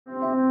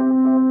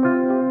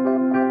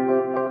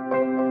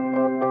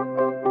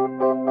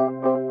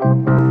The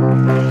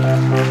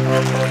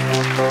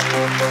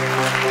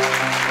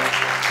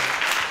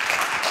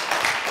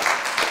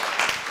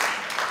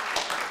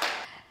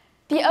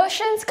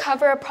oceans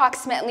cover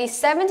approximately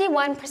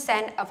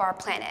 71% of our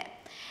planet.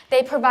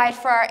 They provide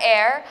for our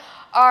air,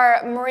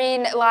 our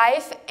marine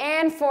life,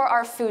 and for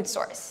our food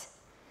source.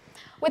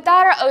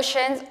 Without our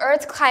oceans,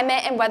 Earth's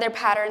climate and weather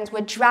patterns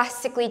would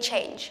drastically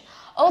change,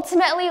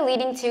 ultimately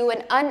leading to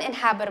an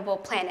uninhabitable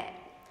planet.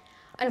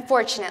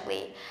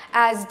 Unfortunately,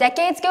 as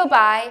decades go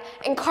by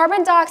and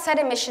carbon dioxide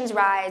emissions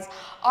rise,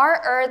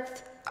 our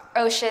Earth's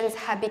oceans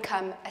have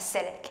become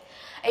acidic,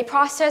 a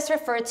process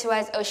referred to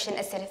as ocean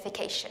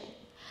acidification.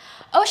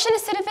 Ocean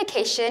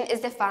acidification is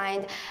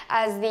defined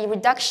as the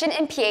reduction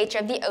in pH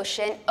of the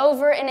ocean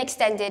over an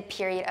extended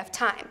period of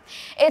time.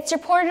 It's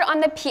reported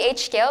on the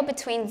pH scale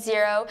between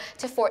 0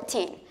 to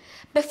 14.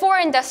 Before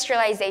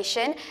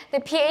industrialization, the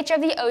pH of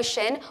the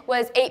ocean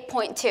was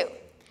 8.2.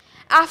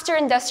 After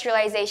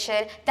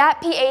industrialization,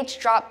 that pH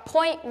dropped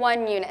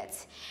 0.1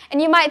 units.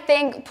 And you might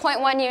think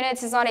 0.1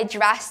 units is not a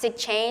drastic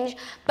change,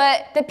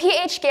 but the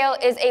pH scale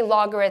is a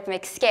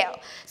logarithmic scale,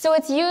 so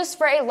it's used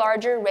for a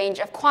larger range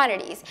of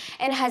quantities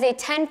and has a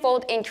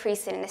 10-fold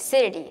increase in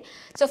acidity.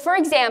 So for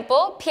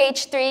example,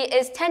 pH 3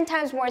 is 10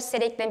 times more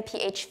acidic than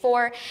pH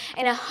 4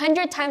 and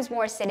 100 times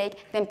more acidic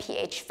than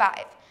pH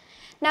 5.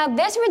 Now,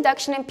 this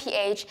reduction in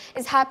pH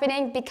is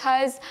happening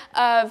because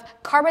of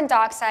carbon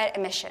dioxide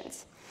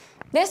emissions.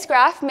 This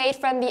graph, made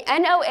from the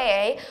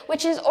NOAA,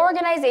 which is an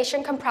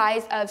organization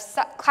comprised of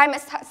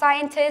climate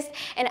scientists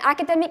and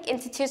academic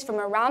institutes from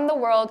around the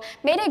world,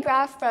 made a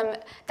graph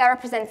that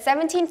represents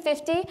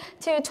 1750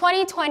 to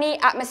 2020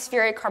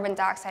 atmospheric carbon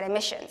dioxide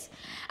emissions.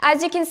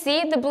 As you can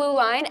see, the blue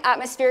line,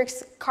 atmospheric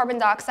carbon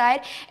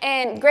dioxide,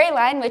 and gray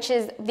line, which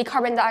is the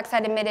carbon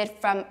dioxide emitted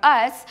from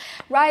us,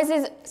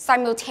 rises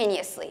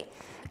simultaneously.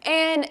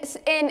 And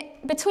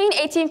between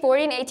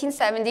 1840 and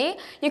 1870,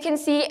 you can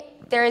see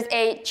there's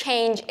a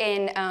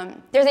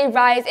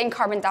rise in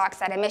carbon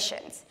dioxide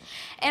emissions.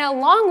 And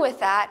along with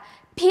that,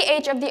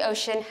 pH of the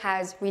ocean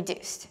has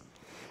reduced.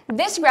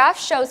 This graph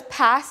shows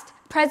past,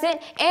 present,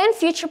 and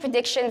future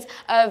predictions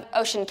of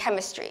ocean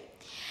chemistry.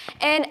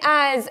 And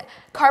as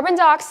carbon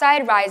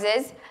dioxide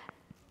rises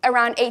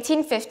around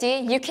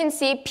 1850, you can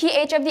see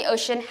pH of the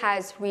ocean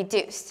has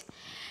reduced.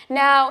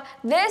 Now,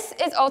 this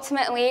is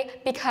ultimately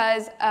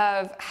because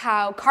of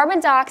how carbon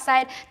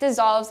dioxide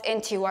dissolves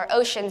into our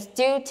oceans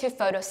due to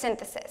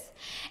photosynthesis.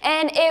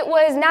 And it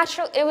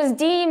was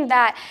deemed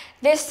that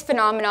this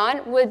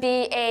phenomenon would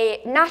be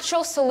a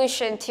natural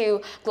solution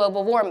to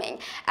global warming,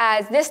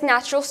 as this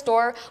natural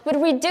store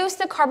would reduce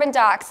the carbon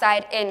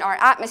dioxide in our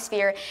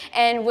atmosphere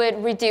and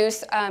would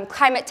reduce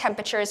climate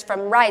temperatures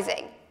from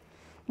rising.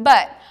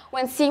 But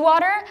when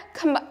seawater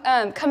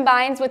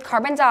combines with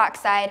carbon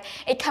dioxide,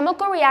 a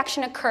chemical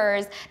reaction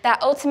occurs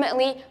that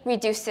ultimately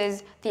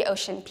reduces the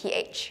ocean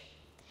pH.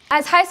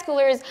 As high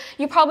schoolers,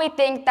 you probably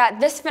think that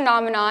this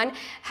phenomenon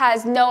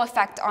has no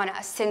effect on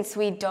us since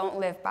we don't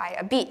live by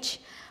a beach.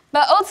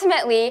 But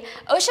ultimately,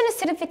 ocean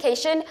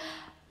acidification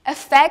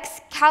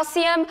affects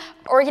calcium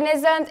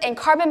organisms and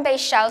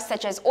carbon-based shells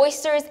such as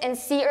oysters and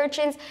sea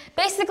urchins,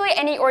 basically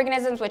any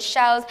organisms with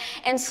shells,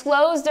 and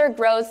slows their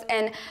growth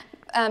and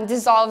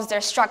dissolves their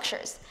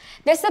structures.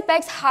 This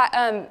affects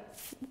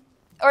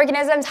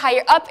organisms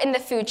higher up in the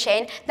food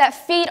chain that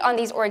feed on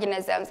these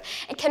organisms.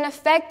 It can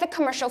affect the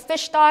commercial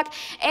fish stock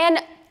and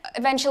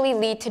eventually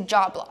lead to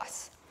job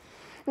loss.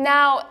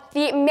 Now,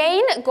 the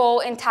main goal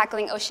in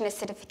tackling ocean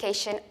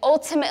acidification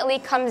ultimately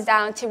comes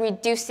down to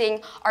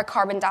reducing our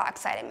carbon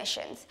dioxide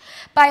emissions.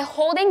 By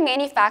holding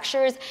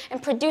manufacturers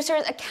and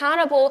producers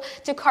accountable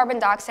to carbon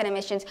dioxide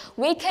emissions,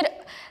 we could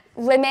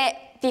limit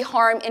the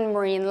harm in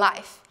marine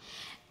life.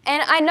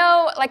 And I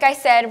know, like I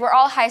said, we're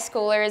all high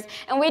schoolers,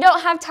 and we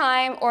don't have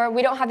time or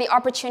we don't have the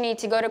opportunity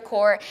to go to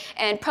court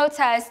and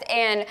protest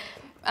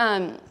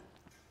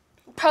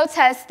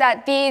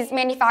that these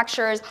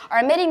manufacturers are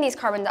emitting these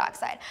carbon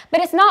dioxide. But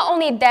it's not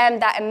only them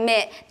that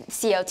emit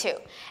CO2.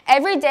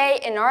 Every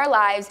day in our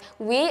lives,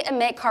 we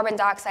emit carbon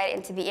dioxide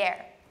into the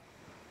air.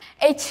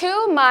 A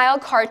 2-mile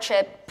car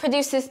trip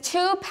produces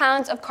 2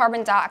 pounds of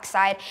carbon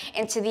dioxide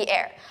into the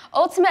air.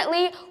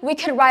 Ultimately, we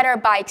could ride our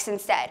bikes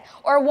instead,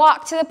 or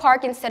walk to the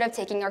park instead of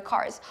taking our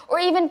cars, or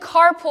even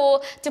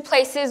carpool to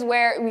places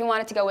where we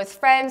wanted to go with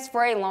friends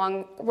for a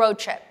long road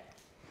trip.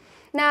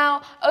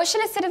 Now, ocean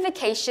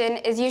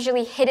acidification is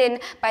usually hidden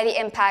by the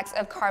impacts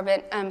of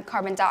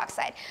carbon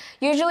dioxide,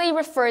 usually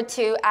referred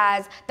to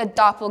as the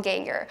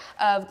doppelganger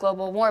of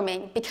global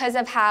warming, because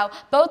of how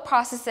both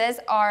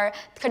processes are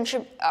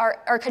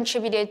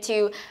contributed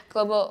to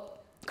global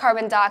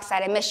carbon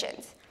dioxide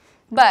emissions.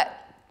 But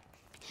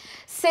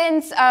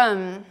since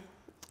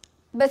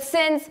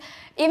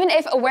even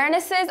if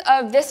awarenesses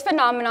of this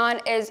phenomenon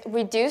is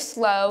reduced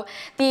low,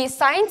 the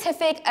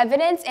scientific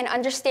evidence and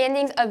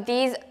understandings of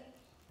these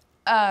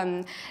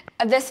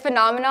this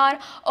phenomenon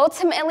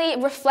ultimately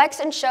reflects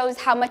and shows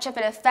how much of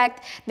an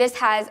effect this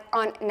has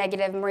on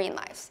negative marine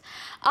lives.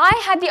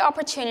 I had the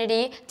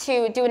opportunity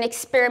to do an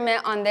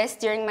experiment on this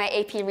during my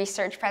AP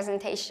research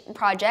presentation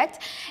project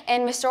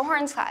in Mr.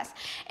 Horn's class.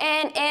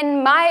 And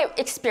in my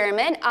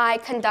experiment, I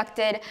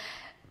conducted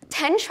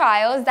 10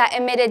 trials that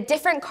emitted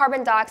different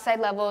carbon dioxide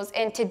levels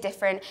into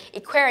different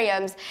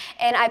aquariums.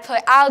 And I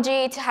put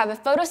algae to have a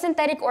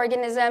photosynthetic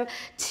organism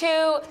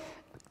to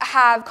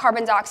have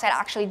carbon dioxide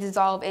actually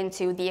dissolve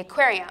into the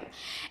aquarium.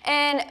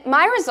 And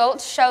my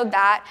results showed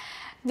that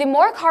the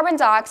more carbon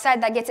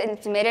dioxide that gets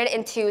emitted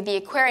into the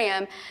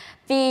aquarium,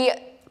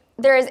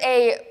 there is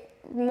a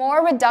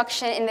more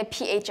reduction in the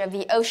pH of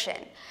the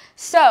ocean.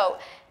 So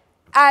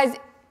as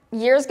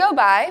years go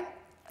by,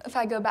 if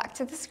I go back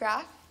to this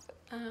graph,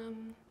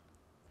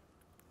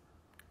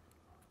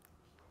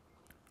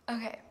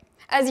 okay.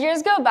 As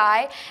years go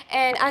by,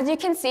 and as you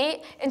can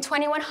see, in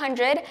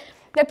 2100,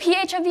 the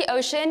pH of the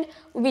ocean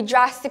will be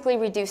drastically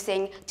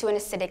reducing to an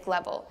acidic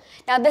level.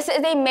 Now, this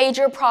is a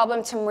major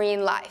problem to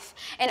marine life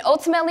and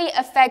ultimately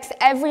affects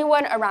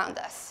everyone around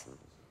us.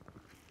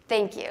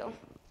 Thank you.